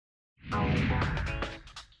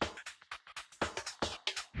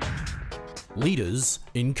Leaders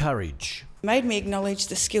encourage. Made me acknowledge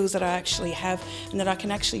the skills that I actually have and that I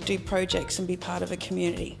can actually do projects and be part of a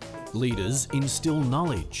community. Leaders instill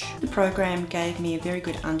knowledge. The program gave me a very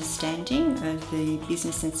good understanding of the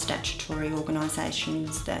business and statutory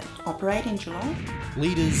organisations that operate in Geelong.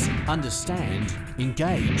 Leaders understand,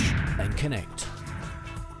 engage and connect.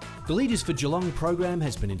 The Leaders for Geelong program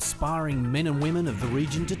has been inspiring men and women of the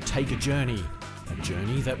region to take a journey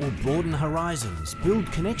that will broaden horizons, build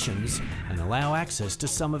connections and allow access to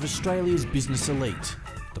some of Australia's business elite.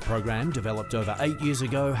 The program, developed over 8 years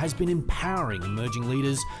ago, has been empowering emerging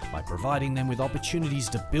leaders by providing them with opportunities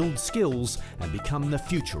to build skills and become the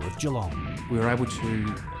future of Geelong. We were able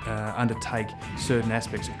to undertake certain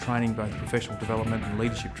aspects of training, both professional development and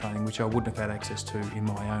leadership training, which I wouldn't have had access to in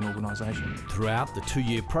my own organisation. Throughout the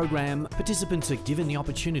 2-year program, participants are given the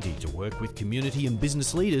opportunity to work with community and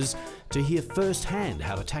business leaders to hear firsthand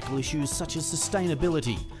how to tackle issues such as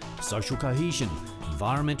sustainability, social cohesion,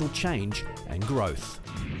 environmental change and growth.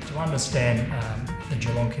 To understand the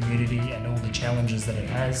Geelong community and all the challenges that it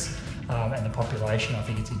has and the population, I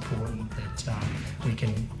think it's important that we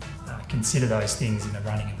can consider those things in the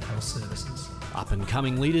running of health services. Up and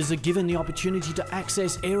coming leaders are given the opportunity to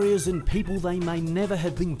access areas and people they may never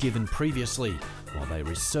have been given previously, while they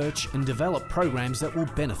research and develop programs that will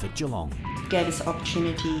benefit Geelong. It gave us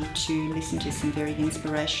opportunity to listen to some very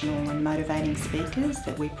inspirational and motivating speakers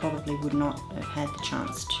that we probably would not have had the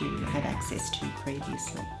chance to have access to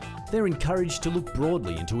previously. They're encouraged to look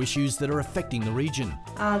broadly into issues that are affecting the region.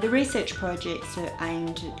 The research projects are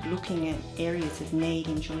aimed at looking at areas of need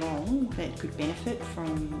in Geelong that could benefit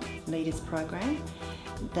from Leaders program.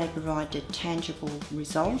 They provide a tangible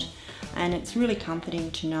result, and it's really comforting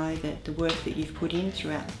to know that the work that you've put in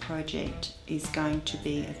throughout the project is going to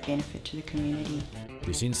be of benefit to the community.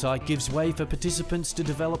 This insight gives way for participants to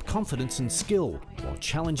develop confidence and skill while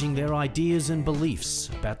challenging their ideas and beliefs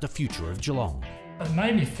about the future of Geelong. It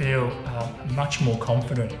made me feel much more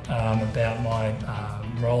confident about my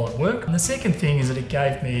role at work. And the second thing is that it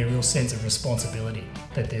gave me a real sense of responsibility,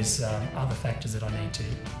 that there's other factors that I need to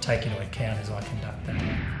take into account as I conduct that.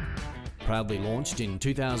 Proudly launched in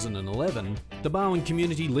 2011, the Barwon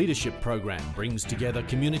Community Leadership Program brings together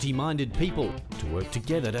community-minded people to work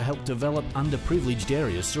together to help develop underprivileged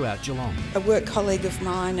areas throughout Geelong. A work colleague of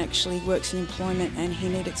mine actually works in employment and he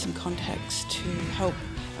needed some contacts to help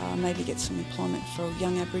maybe get some employment for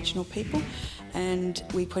young Aboriginal people, and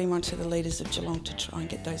we put him onto the Leaders of Geelong to try and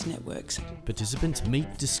get those networks. Participants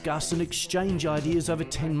meet, discuss and exchange ideas over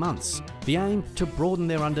 10 months. The aim to broaden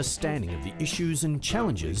their understanding of the issues and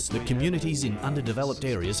challenges that communities in underdeveloped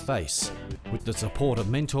areas face. With the support of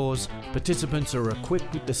mentors, participants are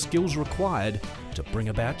equipped with the skills required to bring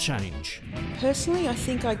about change. Personally, I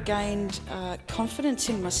think I gained confidence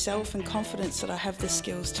in myself and confidence that I have the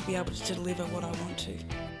skills to be able to deliver what I want to.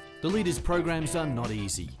 The Leaders programs are not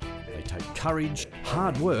easy. They take courage,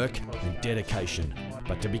 hard work and dedication,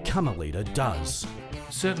 but to become a leader does.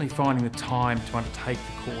 Certainly finding the time to undertake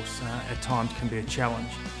the course at times can be a challenge,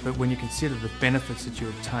 but when you consider the benefits that you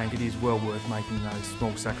obtain, it is well worth making those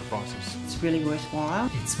small sacrifices. It's really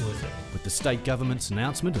worthwhile. It's worth it. With the state government's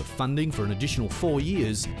announcement of funding for an additional 4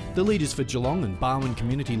 years, the Leaders for Geelong and Barwon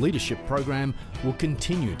Community Leadership Program will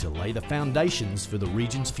continue to lay the foundations for the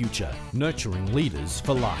region's future, nurturing leaders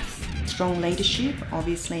for life. Strong leadership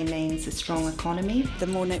obviously means a strong economy. The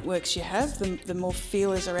more networks you have, the more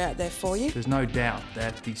feelers are out there for you. There's no doubt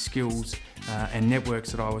that the skills and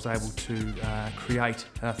networks that I was able to create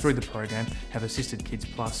through the program have assisted Kids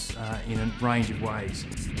Plus in a range of ways.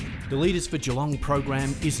 The Leaders for Geelong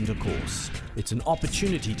program isn't a course. It's an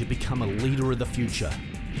opportunity to become a leader of the future.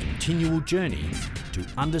 A continual journey to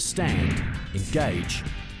understand, engage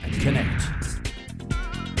and connect.